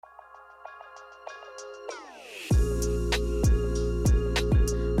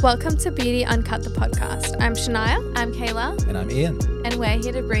Welcome to Beauty Uncut, the podcast. I'm Shania. I'm Kayla. And I'm Ian. And we're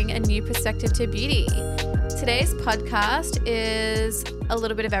here to bring a new perspective to beauty. Today's podcast is a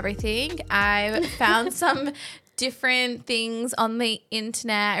little bit of everything. I found some different things on the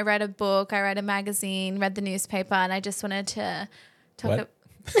internet. I read a book, I read a magazine, read the newspaper, and I just wanted to talk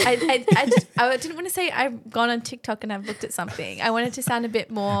I didn't want to say I've gone on TikTok and I've looked at something. I wanted to sound a bit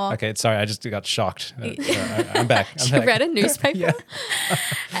more... Okay, sorry, I just got shocked. I'm back. You read a newspaper? Yeah.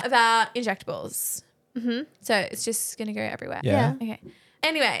 About injectables. Mm-hmm. So it's just going to go everywhere. Yeah. Okay.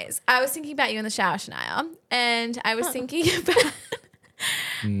 Anyways, I was thinking about you in the shower, Shania, and I was thinking about...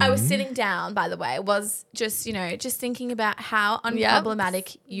 I was sitting down, by the way, was just thinking about how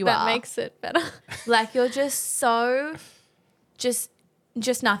unproblematic you are. That makes it better. Like you're just so...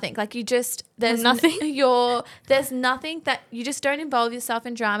 Just nothing. Like there's nothing. There's nothing that you just don't involve yourself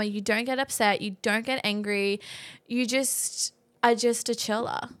in drama. You don't get upset. You don't get angry. You just are just a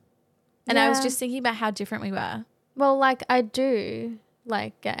chiller. And I was just thinking about how different we were. Well, like I do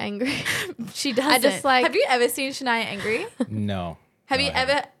get angry. She doesn't. I just Have you ever seen Shania angry? No. Have No, you I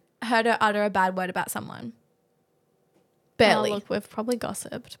haven't. ever heard her utter a bad word about someone? Barely. Barely. Look, we've probably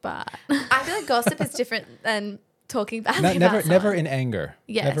gossiped, but I feel like gossip is different than talking badly about Never someone. in anger.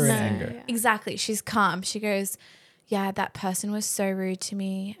 Yes. Never in No, anger. yeah. Exactly. She's calm. She goes, yeah, that person was so rude to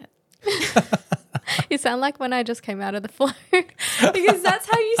me. you sound like when I just came out of the flow. Because that's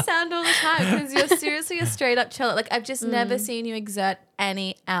how you sound all the time, because you're seriously a straight up chiller. Like I've just never seen you exert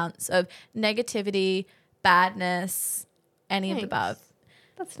any ounce of negativity, badness, any of the Thanks. above.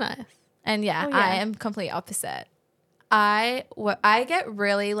 That's nice. And yeah, Oh, yeah. I am complete opposite. I get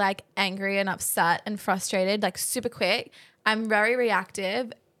really angry and upset and frustrated super quick. I'm very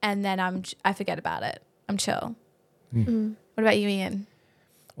reactive, and then I forget about it. I'm chill. What about you, Ian?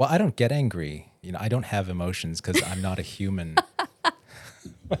 Well, I don't get angry. I don't have emotions because I'm not a human.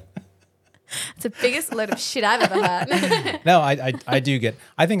 It's the biggest load of shit I've ever heard. No, I do get.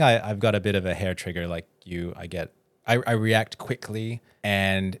 I think I've got a bit of a hair trigger like you. I react quickly,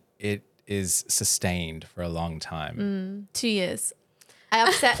 and it is sustained for a long time. 2 years.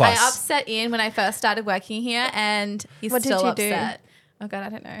 I Plus. upset Ian when I first started working here, and he's What did still you do? upset. Oh God, I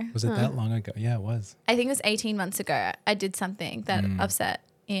don't know. Was it that long ago? Yeah, it was. I think it was 18 months ago. I did something that upset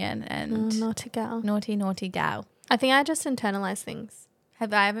Ian and Naughty gal. naughty gal. I think I just internalize things.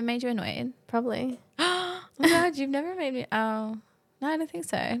 Have I ever made you annoyed? Probably. Oh my God, you've never made me. Oh, no, I don't think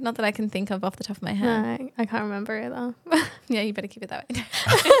so. Not that I can think of off the top of my head. No, I can't remember either. Yeah, you better keep it that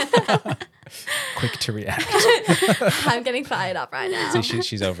way. Quick to react. I'm getting fired up right now. See,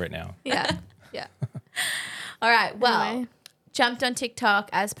 she's over it now. Yeah. All right. Well, Anyway. jumped on TikTok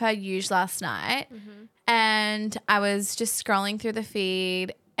as per usual last night, and I was just scrolling through the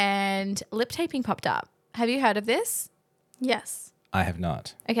feed, and lip taping popped up. Have you heard of this? Yes. I have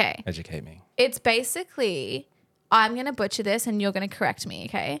not. Okay. Educate me. It's basically, I'm going to butcher this and you're going to correct me,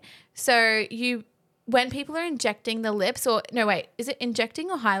 okay? So when people are injecting the lips, or no, wait, is it injecting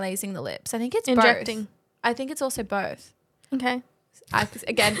or highlasing the lips? I think it's Injecting. both. I think it's also both. Okay.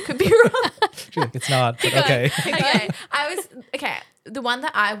 Again, could be wrong. It's not. But okay. Okay. The one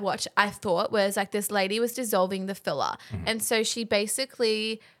that I watched, I thought was this lady was dissolving the filler. And so she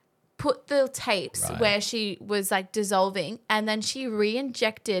basically put the tapes Right. where she was dissolving, and then she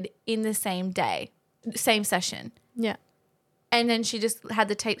re-injected in the same day, same session. Yeah. And then she just had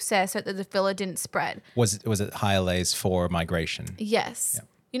the tapes there so that the filler didn't spread. Was it Hyalase for migration? Yes. Yeah.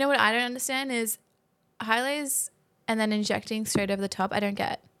 You know what I don't understand is Hyalase and then injecting straight over the top. I don't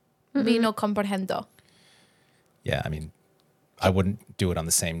get. Me no comprendo. Yeah, I mean, I wouldn't do it on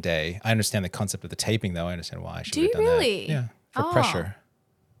the same day. I understand the concept of the taping, though. I understand why she Do would you have done really? that. Yeah, for Oh. pressure.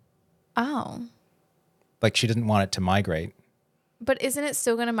 Oh. Like she didn't want it to migrate. But isn't it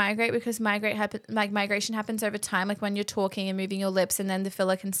still going to migrate because migration happens over time, like when you're talking and moving your lips, and then the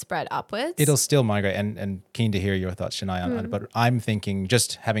filler can spread upwards? It'll still migrate, and keen to hear your thoughts, Shania, on it. But I'm thinking,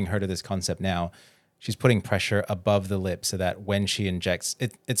 just having heard of this concept now, she's putting pressure above the lip so that when she injects,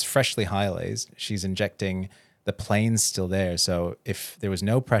 it's freshly hyalase. She's injecting, the plane's still there. So if there was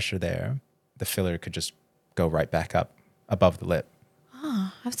no pressure there, the filler could just go right back up above the lip.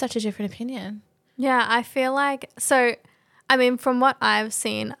 Oh, I have such a different opinion. Yeah, I feel from what I've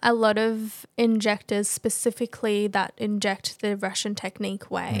seen, a lot of injectors specifically that inject the Russian technique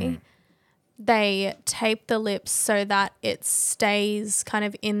way, they tape the lips so that it stays kind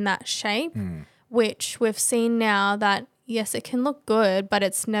of in that shape, which we've seen now that, yes, it can look good, but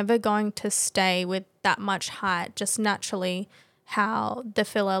it's never going to stay with that much height, just naturally how the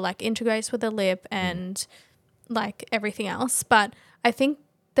filler integrates with the lip and everything else. But I think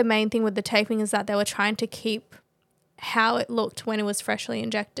the main thing with the taping is that they were trying to keep how it looked when it was freshly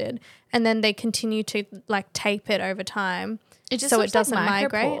injected, and then they continue to like tape it over time so it doesn't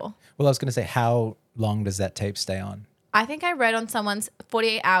migrate. Well, I was going to say, how long does that tape stay on? I think I read on someone's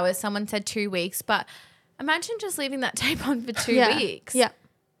 48 hours, someone said 2 weeks, but imagine just leaving that tape on for 2 weeks. Yeah.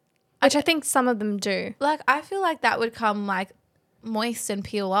 Which I think some of them do. Like, I feel like that would come like moist and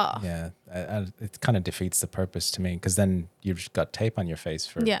peel off. Yeah, it kind of defeats the purpose to me, because then you've just got tape on your face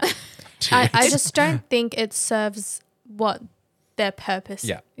for Yeah. 2 I weeks. just don't think it serves what their purpose,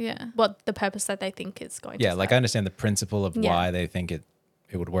 Yeah. what the purpose that they think is going to Yeah, like I serve. understand the principle of why they think it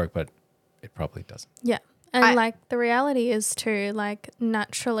would work, but it probably doesn't. Yeah. And like the reality is too, like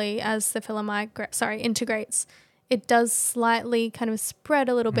naturally as the filler integrates, it does slightly kind of spread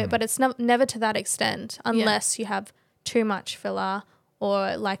a little bit, but it's never to that extent unless you have too much filler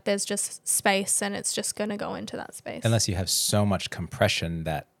or like there's just space and it's just going to go into that space. Unless you have so much compression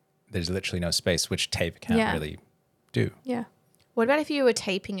that there's literally no space, which tape can't really do. Yeah. What about if you were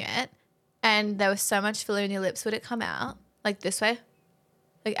taping it and there was so much filler in your lips? Would it come out like this way?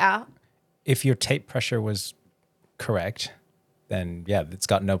 Like out? If your tape pressure was correct, then yeah, it's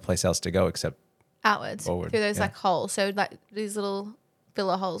got no place else to go except Outwards forward, through those yeah. like holes. So like these little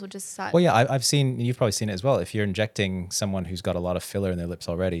filler holes would just start. Well, yeah, I've seen, you've probably seen it as well. If you're injecting someone who's got a lot of filler in their lips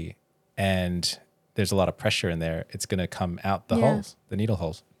already and there's a lot of pressure in there, it's going to come out the holes, the needle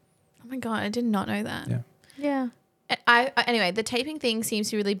holes. Oh my God, I did not know that. Yeah. Yeah. And anyway, the taping thing seems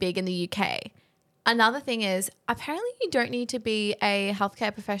to be really big in the UK. Another thing is apparently you don't need to be a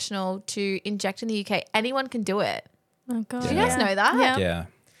healthcare professional to inject in the UK. Anyone can do it. Oh God. Do you guys know that? Yeah. Yeah.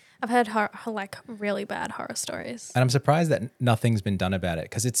 I've heard like really bad horror stories. And I'm surprised that nothing's been done about it,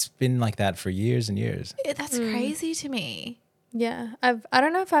 because it's been like that for years and years. That's crazy to me. Yeah. I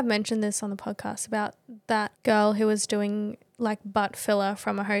don't know if I've mentioned this on the podcast about that girl who was doing like butt filler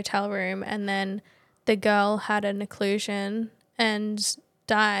from a hotel room, and then the girl had an occlusion and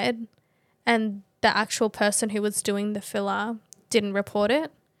died, and the actual person who was doing the filler didn't report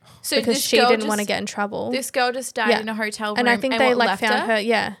it So because this she girl didn't want to just- get in trouble. This girl just died in a hotel room. And I think they what, like left found her.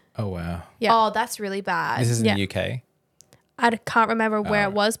 Yeah. Oh, wow. Yeah. Oh, that's really bad. This is in Yeah. the UK? I can't remember where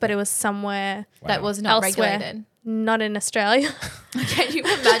it was, but it was somewhere That was not elsewhere. regulated. Not in Australia. Can you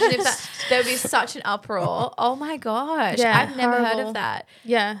imagine if there would be such an uproar? Oh my gosh. Yeah, I've never heard horrible. of that.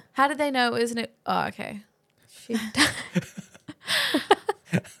 Yeah. How did they know it was Oh, okay. She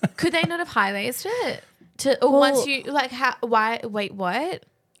Could they not have highlighted it? Once you like wait, what?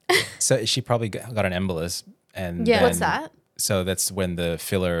 So she probably got an embolus. And Yeah. then- What's that? So that's when the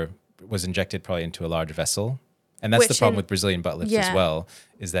filler was injected probably into a large vessel. And that's the Which problem in- with Brazilian butt lifts as Yeah. well,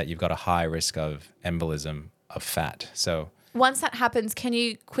 is that you've got a high risk of embolism of fat. So Once that happens, can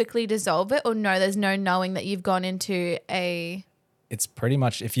you quickly dissolve it, or no? There's no knowing that you've gone into a. it's pretty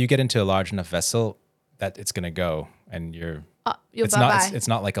much, if you get into a large enough vessel, that it's going to go, and You're it's bye-bye. not it's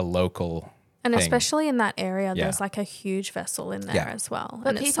not like a local And thing. especially in that area, Yeah. there's like a huge vessel in there Yeah. as well. But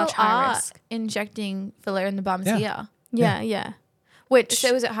and it's people such high are risk. injecting filler in the bums Yeah. here. Yeah. Which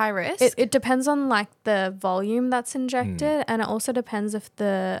So is it high risk? it depends on like the volume that's Hmm. injected, and it also depends if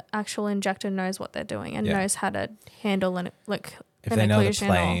the actual injector knows what they're doing and Yeah. knows how to handle an if an they know the occlusion or-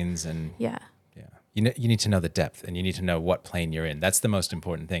 planes and Yeah. yeah, you need to know the depth, and you need to know what plane you're in. That's the most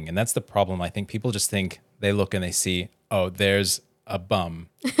important thing, and that's the problem. I think people just think, they look and they see, oh, there's a bum,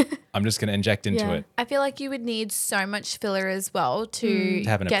 I'm just going to inject into Yeah. it. I feel like you would need so much filler as well to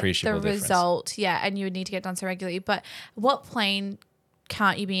have an get the appreciable difference. result. Yeah, and you would need to get done so regularly. But what plane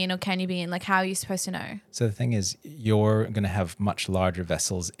can't you be in, or can you be in? Like, how are you supposed to know? So the thing is, you're going to have much larger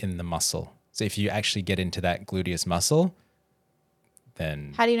vessels in the muscle. So if you actually get into that gluteus muscle,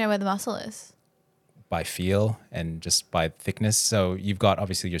 then How do you know where the muscle is? by feel and just by thickness. So you've got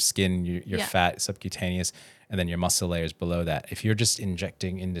obviously your skin, your Yeah. fat, subcutaneous, and then your muscle layers below that. If you're just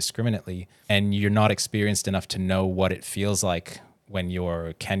injecting indiscriminately and you're not experienced enough to know what it feels like when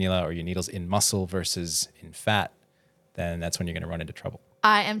your cannula or your needle's in muscle versus in fat, then that's when you're going to run into trouble.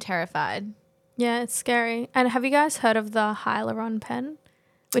 I am terrified. Yeah, it's scary. And have you guys heard of the Hyaluron pen,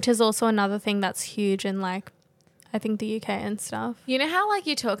 which is also another thing that's huge in like, I think the UK and stuff. You know how like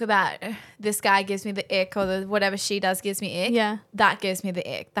you talk about this guy gives me the ick, or the whatever she does gives me ick? Yeah. That gives me the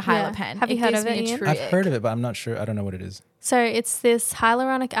ick, the Yeah. Hyla pen. Have you heard gives of it, me a Ian? true I've ick. heard of it, but I'm not sure. I don't know what it is. So it's this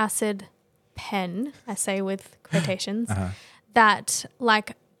hyaluronic acid pen, I say with quotations, that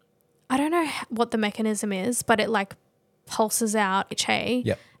like, I don't know what the mechanism is, but it like pulses out HA.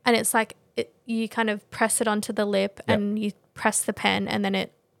 Yep. And it's like, you kind of press it onto the lip Yep. and you press the pen and then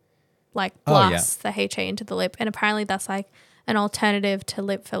it like Oh, yeah. blasts the HA into the lip. And apparently that's like an alternative to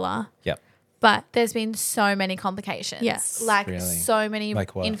lip filler. Yep. But There's been so many complications. Yes. Like Really? so many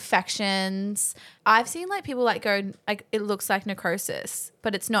Like what? infections. I've seen like people like go like it looks like necrosis,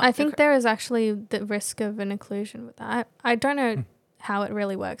 but it's not. I think there is actually the risk of an occlusion with that. I don't know how it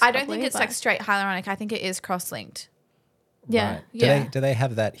really works. I don't properly, think it's but like straight hyaluronic. I think it is cross-linked. yeah. Right. Yeah. Do they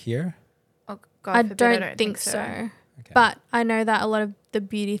have that here? Oh God, I forbid, don't think so. Okay. But I know that a lot of the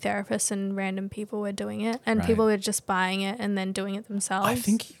beauty therapists and random people were doing it, and Right. people were just buying it and then doing it themselves. I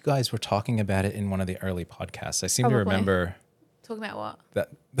think you guys were talking about it in one of the early podcasts. I seem to Probably. remember Talking about what? that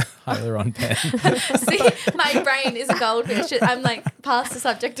hyaluron pen. See, my brain is a goldfish. I'm like past the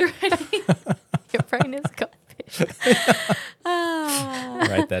subject already. your brain is goldfish.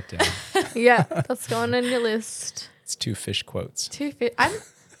 Write that down. Yeah, that's going on your list. It's 2 fish quotes. Too fit. I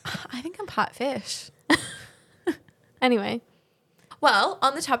think I'm part fish. Anyway, Well,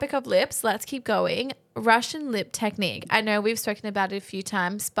 on the topic of lips, let's keep going. Russian lip technique. I know we've spoken about it a few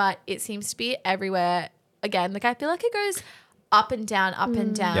times, but it seems to be everywhere. Again, like I feel like it goes up and down, up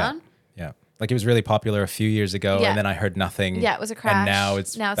and down. Yeah. Like it was really popular a few years ago Yeah. and then I heard nothing. Yeah, it was a crash. And now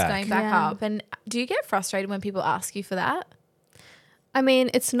it's going back Yeah. up. And do you get frustrated when people ask you for that? I mean,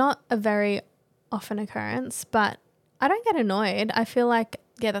 it's not a very often occurrence, but I don't get annoyed. I feel like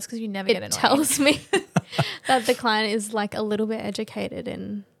Yeah, that's because you never get it annoyed. tells me that the client is like a little bit educated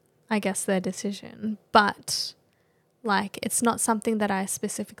in, I guess, their decision. But like, it's not something that I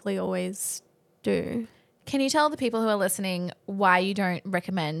specifically always do. Can you tell the people who are listening why you don't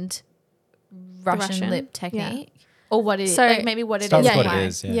recommend Russian Russian? lip technique? Or what it is? So- Like maybe what it Start is. with what why. it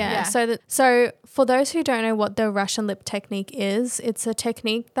is. Yeah. Yeah. Yeah. So for those who don't know what the Russian lip technique is, it's a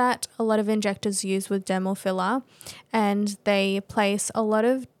technique that a lot of injectors use with dermal filler, and they place a lot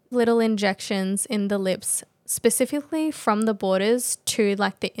of little injections in the lips, specifically from the borders to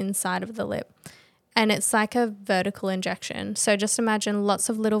like the inside of the lip. And it's like a vertical injection. So just imagine lots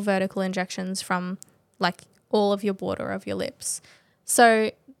of little vertical injections from like all of your border of your lips.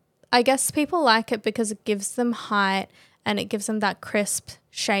 So I guess people like it because it gives them height and it gives them that crisp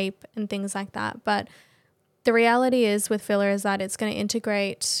shape and things like that. But the reality is with filler is that it's going to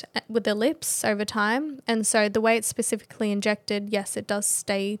integrate with the lips over time. And so the way it's specifically injected, yes, it does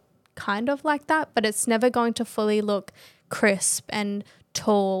stay kind of like that, but it's never going to fully look crisp and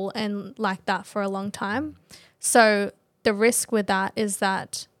tall and like that for a long time. So the risk with that is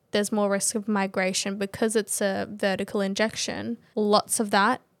that there's more risk of migration because it's a vertical injection. Lots of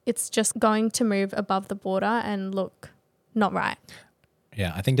that, it's just going to move above the border and look not right.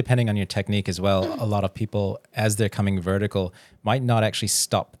 Yeah, I think depending on your technique as well, a lot of people, as they're coming vertical, might not actually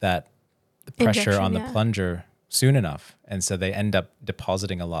stop that pressure Injection, on the yeah. plunger soon enough. And so they end up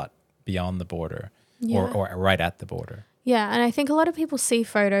depositing a lot beyond the border or right at the border. Yeah, and I think a lot of people see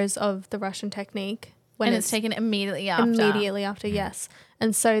photos of the Russian technique when And it's taken immediately after. immediately after, yes.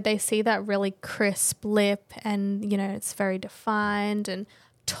 And so they see that really crisp lip and, you know, it's very defined and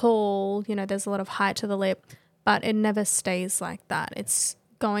tall, you know, there's a lot of height to the lip, but it never stays like that. It's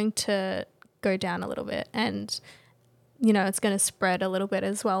going to go down a little bit and, you know, it's going to spread a little bit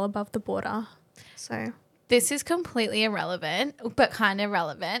as well above the border. So, This is completely irrelevant, but kind of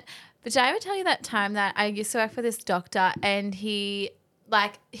relevant. But did I ever tell you that time that I used to work for this doctor and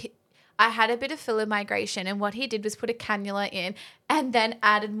I had a bit of filler migration, and what he did was put a cannula in and then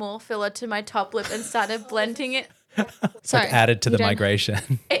added more filler to my top lip and started blending it. It's like added to you the don't-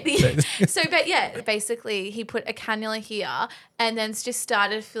 migration. But yeah, basically he put a cannula here and then just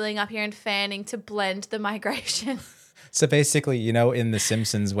started filling up here and fanning to blend the migration. So basically, you know, in The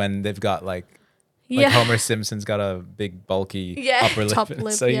Simpsons when they've got like yeah. Homer Simpson's got a big bulky Yeah. upper lip. Top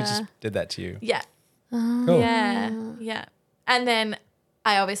lip, so he yeah. just did that to you. Yeah. Cool. Yeah. And then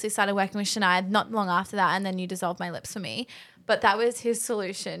I obviously started working with Shania not long after that, and then you dissolved my lips for me. But that was his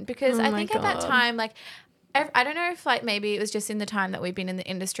solution because Oh I my think at that God. time, like, I don't know if like maybe it was just in the time that we've been in the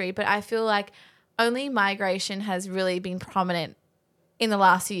industry, but I feel like only migration has really been prominent in the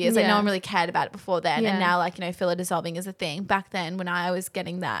last few years. Like no Yeah. one really cared about it before then. Yeah. And now like, you know, filler dissolving is a thing. Back then when I was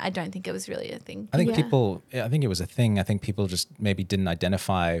getting that, I don't think it was really a thing. I think Yeah. I think it was a thing. I think people just maybe didn't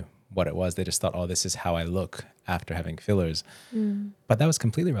identify what it was. They just thought, oh, this is how I look after having fillers. But that was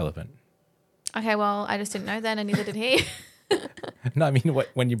completely relevant. Okay, well, I just didn't know then and neither did he. No, I mean,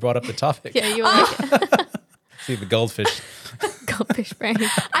 when you brought up the topic. Yeah, you were like See, the goldfish. goldfish brain.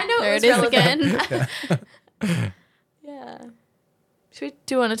 I know There it it was is relevant. again. Yeah. Do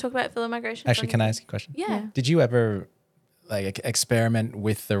you want to talk about filler migration? Actually, can I ask you a question? Yeah. Did you ever like experiment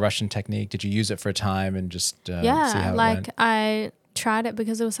with the Russian technique? Did you use it for a time and just see how Yeah, it like went? I tried it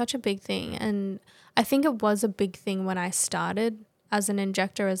because it was such a big thing, and I think it was a big thing when I started as an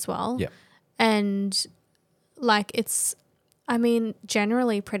injector as well. Yeah. And like I mean,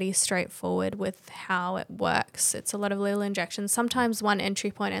 generally pretty straightforward with how it works. It's a lot of little injections, sometimes one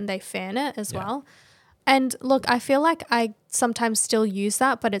entry point and they fan it as well. And look, I feel like I sometimes still use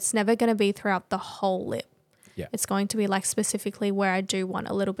that, but it's never going to be throughout the whole lip. Yeah. It's going to be like specifically where I do want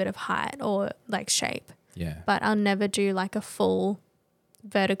a little bit of height or like shape. Yeah. But I'll never do like a full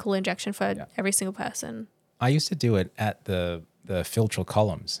vertical injection for every single person. I used to do it at the filtral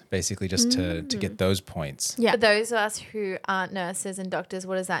columns, basically just to get those points. Yeah. For those of us who aren't nurses and doctors,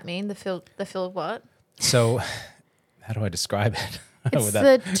 what does that mean? The fill what? So how do I describe it?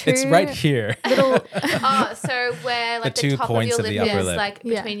 It's It's right here. little So where like The the 2 top points of of your the lip upper is lip. like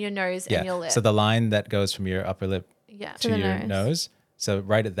between your nose and your lip. So the line that goes from your upper lip yeah. to the your nose. nose. So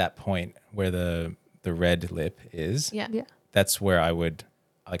right at that point where the red lip is, Yeah. Yeah. that's where I would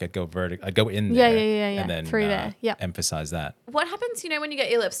I'd go vertical. I'd go in there. Yeah. And then Through there. Yeah. emphasize that. What happens, when you get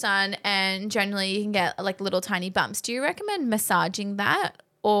your lips done and generally you can get like little tiny bumps? Do you recommend massaging that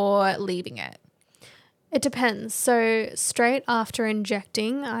or leaving it? It depends. So straight after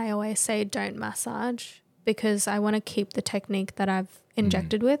injecting, I always say don't massage because I want to keep the technique that I've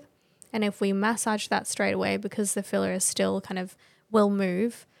injected with. And if we massage that straight away because the filler is still kind of will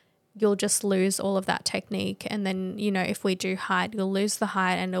move, you'll just lose all of that technique. And then, if we do height, you'll lose the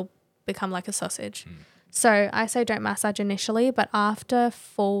height and it'll become like a sausage. So I say don't massage initially, but after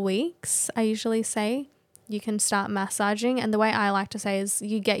 4 weeks, I usually say you can start massaging. And the way I like to say is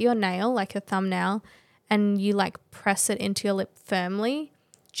you get your nail, like your thumbnail, and you like press it into your lip firmly,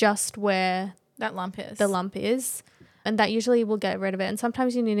 just where That lump is. the lump is. And that usually will get rid of it. And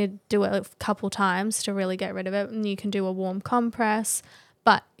sometimes you need to do it a couple times to really get rid of it. And you can do a warm compress.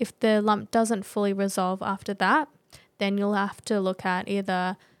 But if the lump doesn't fully resolve after that, then you'll have to look at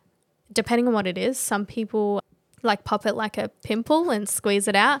either, depending on what it is, some people like pop it like a pimple and squeeze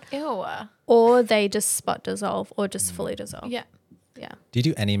it out, Ew. or they just spot dissolve or just fully dissolve. Yeah. Yeah. Do you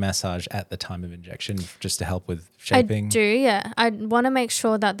do any massage at the time of injection just to help with shaping? I do, yeah. I want to make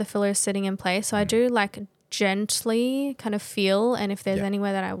sure that the filler is sitting in place. So I do like gently kind of feel, and if there's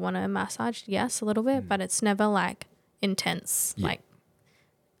anywhere that I want to massage, yes, a little bit, but it's never like intense. Yeah. Like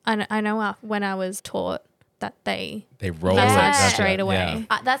I know when I was taught that they roll massage it straight away.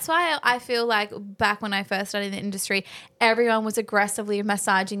 Yeah. That's why I feel like back when I first started in the industry, everyone was aggressively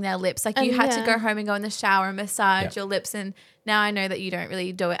massaging their lips. Like you had to go home and go in the shower and massage your lips. And now I know that you don't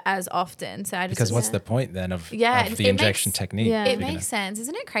really do it as often. So I just Because what's the point then of the it injection makes- technique? Yeah. It makes sense.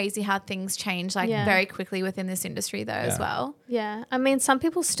 Isn't it crazy how things change like very quickly within this industry though as well? Yeah. I mean, some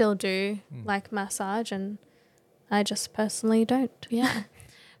people still do like massage, and I just personally don't. Yeah.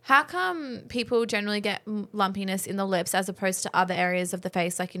 How come people generally get lumpiness in the lips as opposed to other areas of the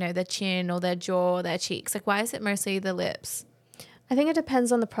face, like, their chin or their jaw or their cheeks? Like, why is it mostly the lips? I think it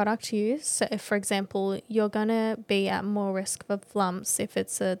depends on the product used. So if, for example, you're going to be at more risk of lumps if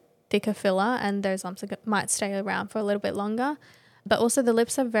it's a thicker filler, and those lumps might stay around for a little bit longer. But also the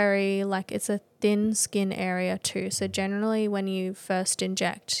lips are very, it's a thin skin area too. So generally when you first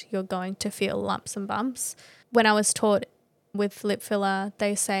inject, you're going to feel lumps and bumps. When I was taught with lip filler,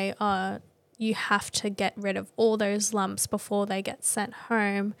 they say, you have to get rid of all those lumps before they get sent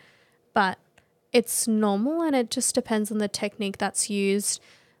home. But it's normal, and it just depends on the technique that's used.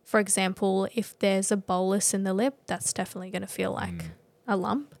 For example, if there's a bolus in the lip, that's definitely going to feel like a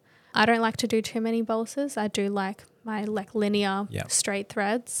lump. I don't like to do too many boluses. I do like my linear straight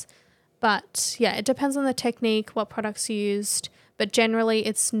threads. But yeah, it depends on the technique, what products used. But generally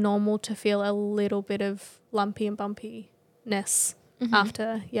it's normal to feel a little bit of lumpy and bumpiness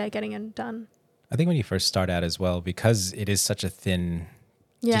after getting it done. I think when you first start out as well, because it is such a thin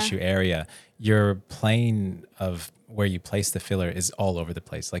tissue area, your plane of where you place the filler is all over the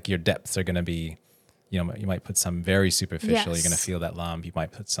place. Like your depths are going to be, you might put some very superficial. Yes. You're going to feel that lump. You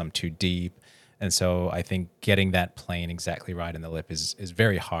might put some too deep. And so I think getting that plane exactly right in the lip is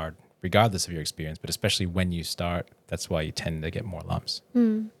very hard, regardless of your experience, but especially when you start, that's why you tend to get more lumps.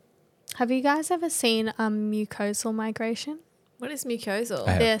 Have you guys ever seen mucosal migration? What is mucosal?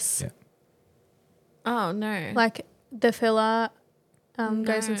 I have, This. yeah. Oh, no. Like the filler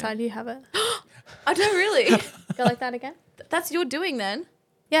goes inside, you have it. I don't really. Go like that again? That's your doing then.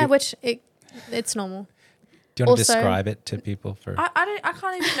 Yeah, which it's normal. Do you want to Also- describe it to people? I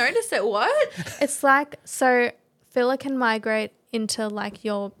can't even notice it. What? It's like, so filler can migrate into like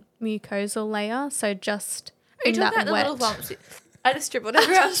your mucosal layer. So just Are you in talking that about the wet. little bumps? I just dribbled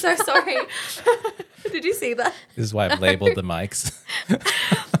everywhere. I'm so sorry. Did you see that? This is why I've labeled the mics.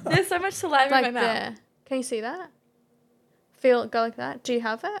 There's so much saliva Like in my mouth. there. Can you see that? Go like that. Do you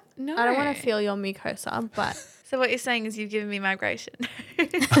have it? No. I don't want to feel your mucosa, but So what you're saying is you've given me migration.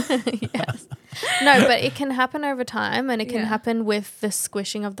 Yes. No, but it can happen over time, and it can Yeah. happen with the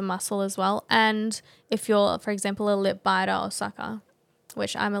squishing of the muscle as well. And if you're, for example, a lip biter or sucker,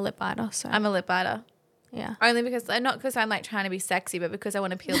 which I'm a lip biter, so I'm a lip biter. yeah. Only because, not because I'm like trying to be sexy, but because I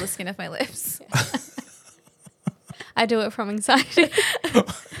want to peel the skin off my lips. I do it from anxiety.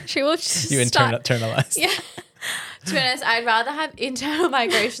 She will just You start. internalize. Yeah. To be honest, I'd rather have internal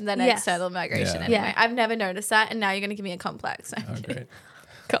migration than Yes. external migration Yeah. anyway. Yeah. I've never noticed that, and now you're going to give me a complex. Oh, great.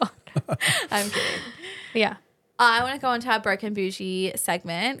 God. I'm kidding. Yeah. I want to go on to our broken bougie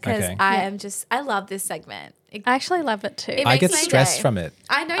segment because Okay. I love this segment. I actually love it too. It I makes get my stressed day. from it.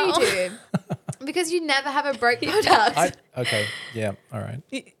 I know you do because you never have a broke product. Okay. Yeah. All right.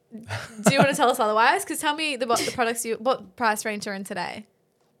 Do you want to tell us otherwise? Because tell me what the products what price range you're in today.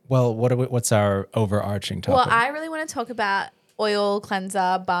 Well, what's our overarching topic? Well, I really want to talk about oil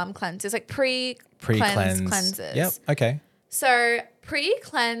cleanser, balm cleansers, like pre-cleanse cleansers. Yep. Okay. So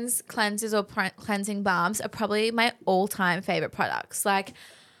pre-cleanse cleansers or cleansing balms are probably my all-time favorite products. Like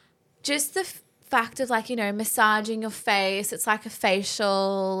just the fact of like, massaging your face. It's like a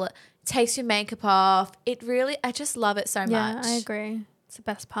facial, takes your makeup off. I just love it so Yeah, much. I agree. It's the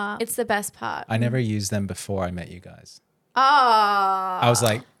best part. It's the best part. I never used them before I met you guys. Oh. I was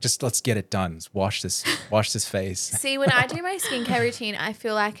like, just let's get it done. Just wash this face. See, when I do my skincare routine, I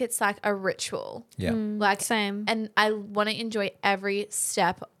feel like it's like a ritual. Yeah. Like Same. And I want to enjoy every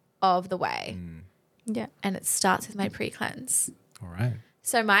step of the way. Yeah. And it starts with my pre-cleanse. All right.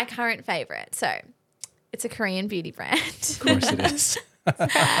 So my current favorite. So it's a Korean beauty brand. Of course it is.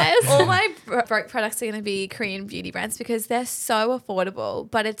 All my broke products are going to be Korean beauty brands because they're so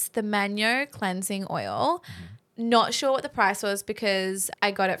affordable. But it's the Manyo cleansing oil. Not sure what the price was because I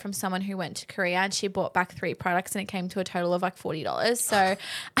got it from someone who went to Korea and she bought back 3 products and it came to a total of like $40. So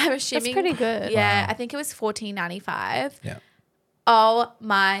I'm assuming pretty good. Yeah, Wow. I think it was $14.95. Yeah. Oh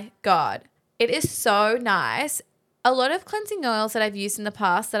my God. It is so nice. A lot of cleansing oils that I've used in the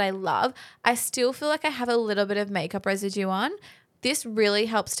past that I love, I still feel like I have a little bit of makeup residue on. This really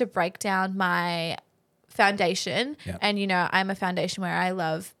helps to break down my foundation. Yeah. And, I'm a foundation where I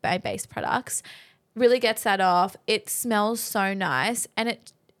love my base products. Really gets that off. It smells so nice and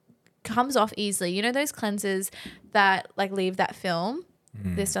it comes off easily. You know those cleansers that like leave that film?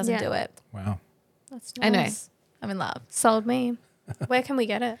 This doesn't Yeah. do it. Wow. That's I know. nice. I'm in love. Sold me. Where can we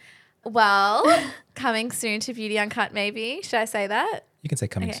get it? Well, coming soon to Beauty Uncut maybe. Should I say that? You can say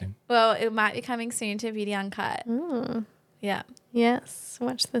coming soon. Well, it might be coming soon to Beauty Uncut. Yeah. Yes.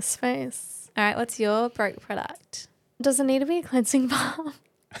 Watch this face. All right. What's your broke product? Does it need to be a cleansing balm?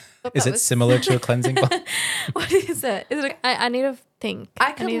 Is it similar to a cleansing balm? What is it? Is it? I need to think.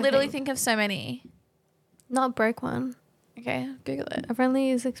 I can need to literally think of so many. Not broke one. Okay, Google it. I've only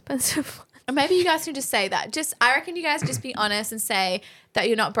used expensive ones. Or maybe you guys can just say that. I reckon you guys just be honest and say that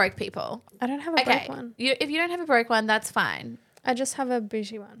you're not broke people. I don't have a Okay. broke one. If you don't have a broke one, that's fine. I just have a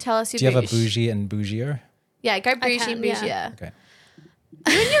bougie one. Tell us your Do you have a bouge. bougie and bougier? Yeah, go bougie can, and yeah. bougier. Okay.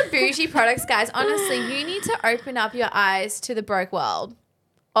 You and your bougie products, guys, honestly, you need to open up your eyes to the broke world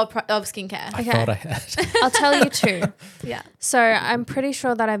of skincare. I Okay. thought I had. I'll tell you two. Yeah. So I'm pretty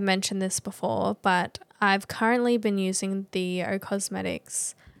sure that I've mentioned this before, but I've currently been using the O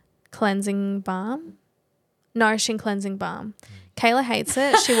Cosmetics cleansing balm, nourishing cleansing balm. Kayla hates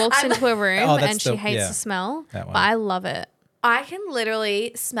it. She walks into a room Oh, that's and she the- hates yeah, the smell, that but one. I love it. I can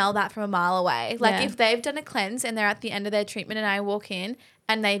literally smell that from a mile away. Like Yeah. if they've done a cleanse and they're at the end of their treatment and I walk in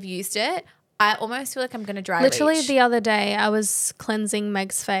and they've used it, I almost feel like I'm going to dry Literally leach. the other day, I was cleansing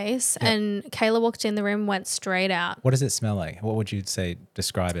Meg's face and Kayla walked in the room, went straight out, What does it smell like? What would you say?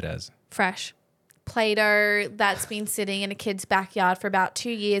 Describe it as? fresh. Play-Doh that's been sitting in a kid's backyard for about 2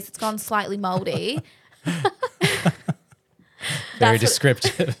 years. It's gone slightly moldy. Very what-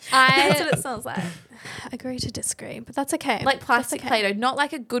 descriptive. That's what it smells like. Agree to disagree, but that's okay. Like plastic That's okay. Play-Doh, not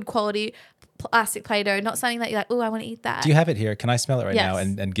like a good quality plastic Play-Doh, not something that you're like, oh, I want to eat that. Do you have it here? Can I smell it right now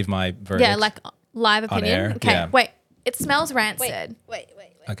Yes. and give my verdict? Yeah, like live opinion. air? Okay, Yeah. wait. It smells rancid.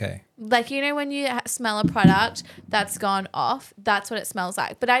 Okay. Like, when you smell a product that's gone off, that's what it smells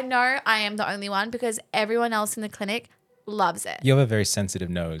like. But I know I am the only one because everyone else in the clinic loves it. You have a very sensitive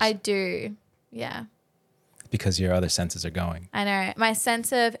nose I do. Yeah, because your other senses are going. I know. My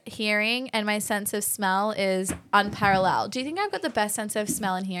sense of hearing and my sense of smell is unparalleled. Do you think I've got the best sense of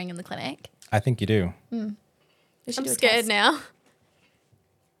smell and hearing in the clinic? I think you do. We should I'm do a scared test. now.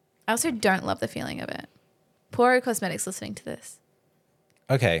 I also don't love the feeling of it. Poor O Cosmetics listening to this.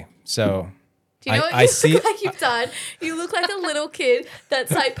 Okay. So Do you know what I you see- look like you've done? You look like a little kid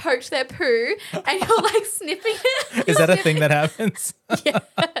that's like poked their poo and you're like sniffing it. Is that a thing that happens?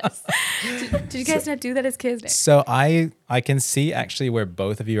 Yes. Did you guys not do that as kids? No. So I can see actually where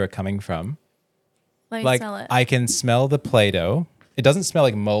both of you are coming from. Let me Like smell it. I can smell the Play-Doh. It doesn't smell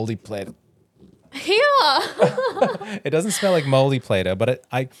like moldy Play-Doh. Here. It doesn't smell like moldy Play-Doh, but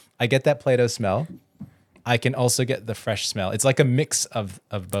I get that Play-Doh smell. I can also get the fresh smell. It's like a mix of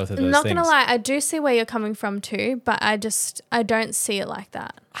both of those I'm not things. gonna lie, I do see where you're coming from too, but I don't see it like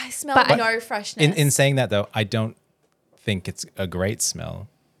that. I smell But- no freshness. In saying that though, I don't think it's a great smell.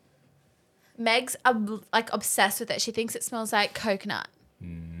 Meg's like obsessed with it. She thinks it smells like coconut.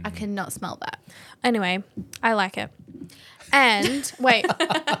 I cannot smell that. Anyway, I like it. And wait,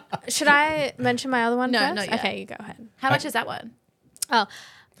 should I mention my other one No, first? not yet. Okay, you go ahead. How much is that one? Oh,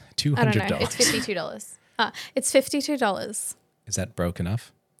 $200. It's $52. it's $52. Is that broke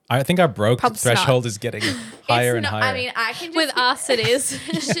enough? I think our broke Probably threshold is getting higher It's and not- higher. I mean, I can just With us, it is.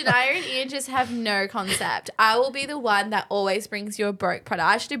 Shania and Ian just have no concept. I will be the one that always brings you a broke product.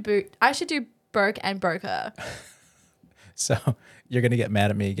 I should do broke and broker. So you're going to get mad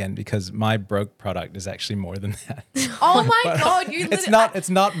at me again because my broke product is actually more than that. Oh my god, you literally It's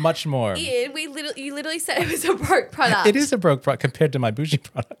not much more. Ian, you literally said it was a broke product. It is a broke product compared to my bougie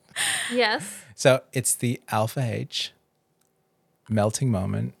product. Yes. So it's the Alpha H Melting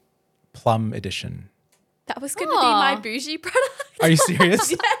Moment Plum Edition. That was going to be my Aw. bougie product. Are you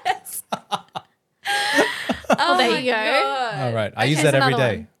serious? Yes. Well, there you go. All right. I Okay, use here's that every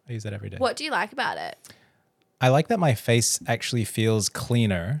another day. one. I use that every day. What do you like about it? I like that my face actually feels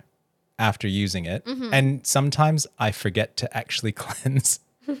cleaner after using it. Mm-hmm. And sometimes I forget to actually cleanse.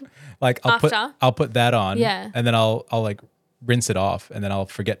 Like After? I'll put that on. Yeah. And then I'll like rinse it off and then I'll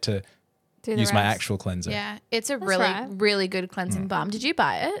forget to Do the use my rest. actual cleanser. Yeah, it's a right. really good cleansing balm. Did you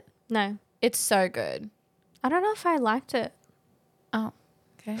buy it? No. It's so good. I don't know if I liked it. Oh,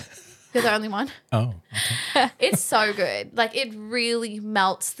 okay. You're the only one. Oh. Okay. It's so good. Like it really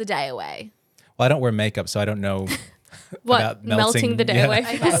melts the day away. Well, I don't wear makeup, so I don't know What? about Melting the day yeah. away.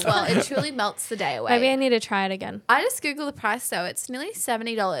 Okay, well, it truly melts the day away. Maybe I need to try it again. I just Googled the price though. It's nearly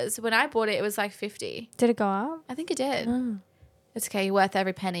 $70. When I bought it, it was like $50. Did it go up? I think it did. It's okay. You're worth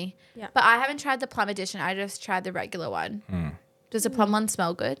every penny. Yeah. But I haven't tried the plum edition. I just tried the regular one. Does the plum one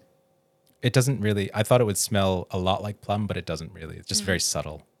smell good? It doesn't really. I thought it would smell a lot like plum, but it doesn't really. It's just very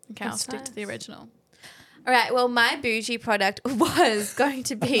subtle. Okay, I'll That's stick to the nice. original. All right. Well, my bougie product was going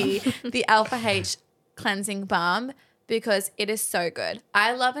to be the Alpha H cleansing balm because it is so good.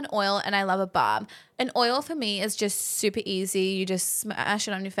 I love an oil and I love a balm. An oil for me is just super easy. You just smash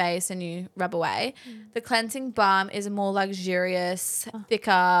it on your face and you rub away. The cleansing balm is a more luxurious,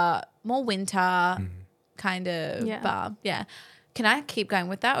 thicker, more winter kind of Yeah. balm. Yeah. Can I keep going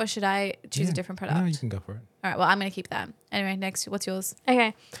with that or should I choose a different product? No, you can go for it. All right. Well, I'm going to keep that. Anyway, next, what's yours?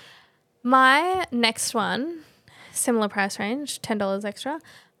 Okay. My next one, similar price range, $10 extra.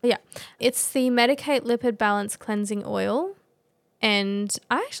 But yeah, it's the Medicate Lipid Balance Cleansing Oil. And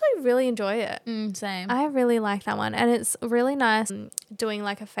I actually really enjoy it. Same. I really like that one. And it's really nice doing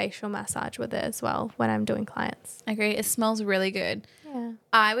like a facial massage with it as well when I'm doing clients. I agree. It smells really good. Yeah.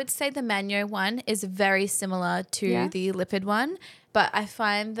 I would say the Manyo one is very similar to Yeah. the lipid one, but I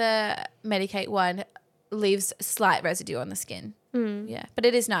find the Medicate one leaves slight residue on the skin. Yeah, but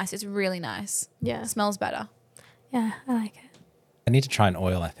it is nice. It's really nice. Yeah. It smells better. Yeah, I like it. I need to try an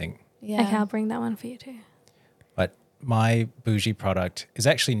oil, I think. Yeah. Okay, I'll bring that one for you too. But my bougie product is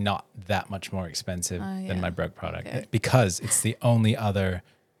actually not that much more expensive yeah. than my broke product Okay. because it's the only other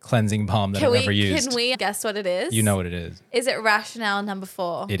cleansing balm that I've ever used. Can we guess what it is? You know what it is. Is it Rationale number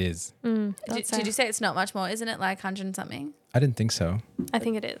 4? It is. Did you say it's not much more? Isn't it like 100 and something? I didn't think so. I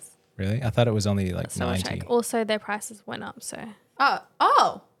think it is. Really? I thought it was only like Let's double 90. check. Also, their prices went up. So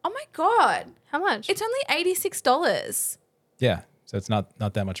Oh my God. how much? It's only $86. Yeah. So it's not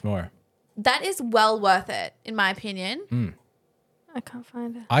that much more. That is well worth it, in my opinion. I can't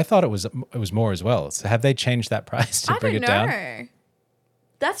find it. I thought it was more as well. So have they changed that price to I bring don't it know. down?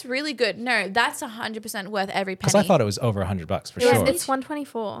 That's really good. No, that's 100% worth every penny. Because I thought it was over $100 for Yes, sure. it's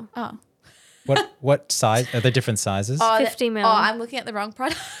 124. Oh. What size? Are there different sizes? Oh, 50 mil. Oh, I'm looking at the wrong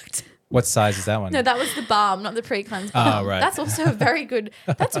product. What size is that one? No, that was the balm, not the pre-cleanse balm. Oh, right. That's also very good.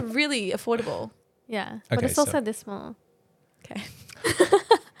 That's really affordable. Yeah, but Okay, it's also so- this small. Okay.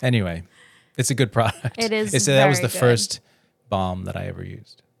 Anyway, it's a good product. It is That was very the good. first balm that I ever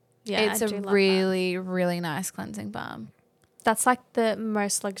used. Yeah, It's I a do love that. really, really nice cleansing balm. That's like the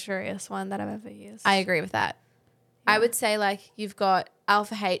most luxurious one that I've ever used. I agree with that. I would say like you've got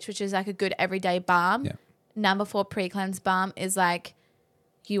Alpha H, which is like a good everyday balm. Yeah. Number 4 pre-cleanse balm is like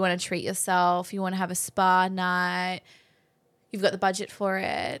you want to treat yourself, you want to have a spa night, you've got the budget for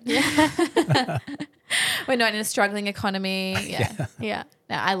it. Yeah. We're not in a struggling economy. Yeah. Yeah.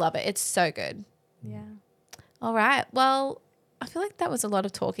 No, I love it. It's so good. Yeah. All right. Well, I feel like that was a lot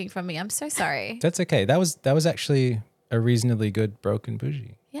of talking from me. I'm so sorry. That's okay. That was actually a reasonably good broken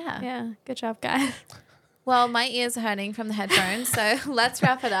bougie. Yeah. Yeah. Good job, guys. Well, my ears are hurting from the headphones, so let's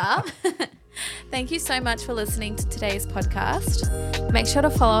wrap it up. Thank you so much for listening to today's podcast. Make sure to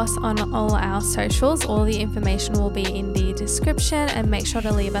follow us on all our socials. All the information will be in the description, and make sure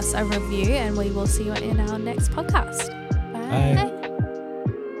to leave us a review, and we will see you in our next podcast. Bye.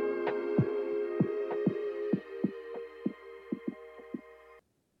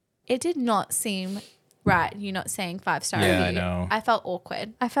 It did not seem right, you not saying 5-star Yeah, I review. know. I felt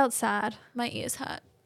awkward. I felt sad. My ears hurt.